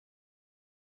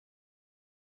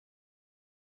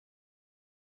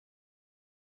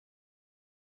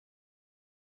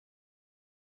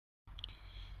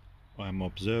I'm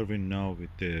observing now with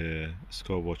the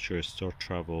Skywatcher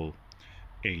Startravel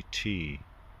AT,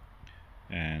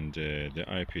 and the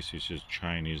eyepiece is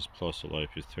Chinese Plössl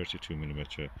eyepiece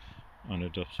 32mm on a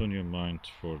Dobsonian mount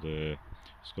for the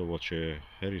Skywatcher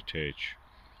Heritage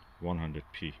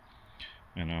 100p.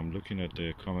 And I'm looking at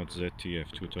the Comet ZTF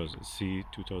 2000C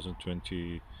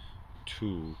 2022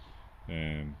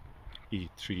 E3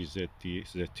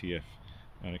 ZTF,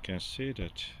 and I can say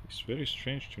that it's very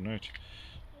strange tonight.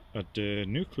 At the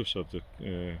nucleus of the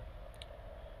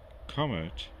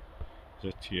Comet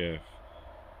ZTF,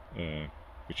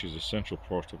 which is the central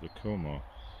part of the coma,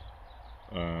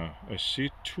 I see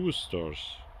two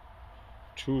stars,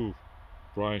 two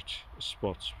bright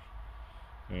spots.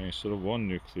 Instead of one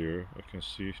nucleus, I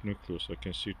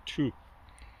can see two.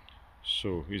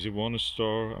 So is it one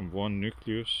star and one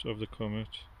nucleus of the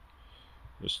comet?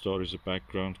 The star is a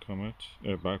background comet,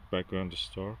 background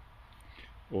star,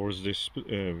 or is this?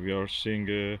 We are seeing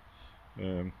a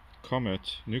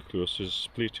comet nucleus is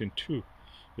split in two,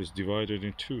 is divided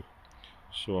in two.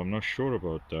 So I'm not sure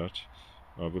about that.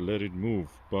 I will let it move.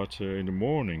 But in the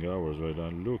morning hours when I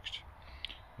looked,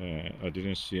 I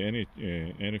didn't see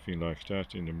anything like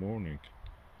that in the morning.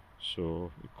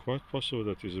 So quite possible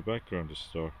that is a background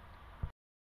star.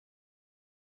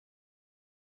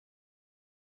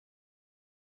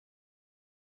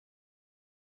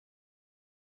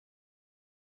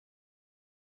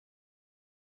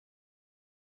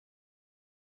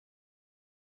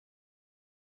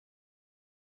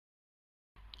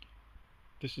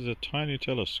 This is a tiny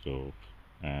telescope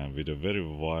and with a very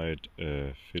wide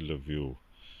field of view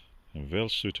and well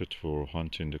suited for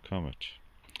hunting the comet.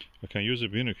 I can use a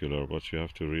binocular, but you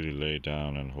have to really lay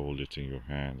down and hold it in your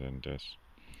hand, and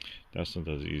that's not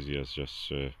as easy as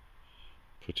just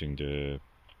putting this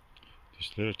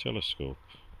little telescope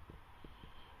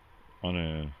on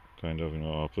a kind of,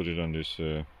 I'll put it on this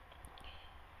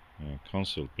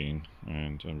console beam,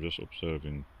 and I'm just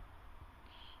observing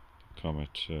the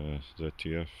Comet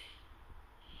ZTF.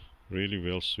 Really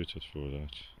well suited for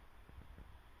that.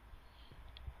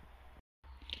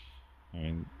 I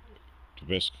mean, the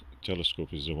best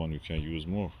telescope is the one you can use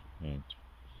more, and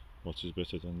what is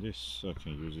better than this? I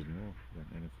can use it more than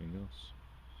anything else.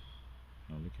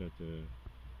 Now look at the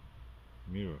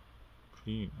mirror,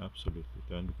 clean, absolutely,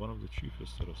 and one of the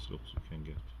cheapest telescopes you can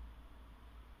get.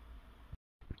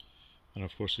 And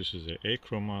of course this is a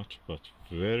achromatic, but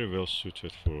very well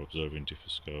suited for observing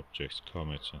different sky objects,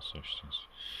 comets and such things.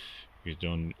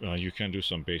 You can do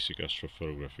some basic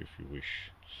astrophotography if you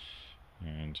wish,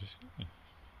 and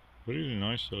really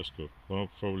nice telescope.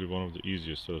 Probably one of the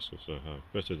easiest telescopes I have.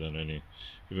 Better than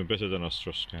even better than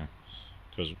Astroscan,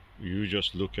 because you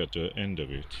just look at the end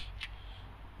of it.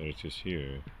 There it is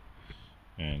here,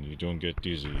 and you don't get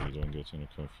dizzy. You don't get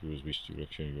confused which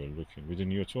direction you are looking. With the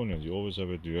Newtonian, you always have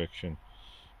a direction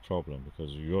problem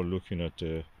because you are looking at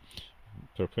the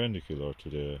perpendicular to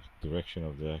the direction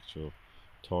of the actual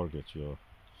target you are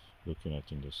looking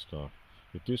at in the sky.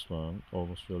 With this one,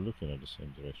 almost you are looking at the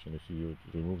same direction. If you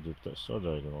remove the star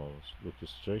diagonal, look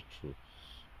straight through,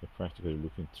 you're practically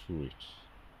looking through it.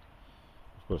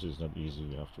 Of course, it's not easy.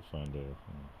 You have to find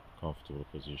a comfortable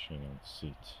position and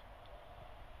seat.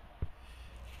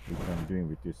 Which I'm doing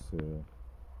with this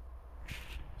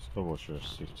Skywatcher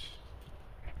seat.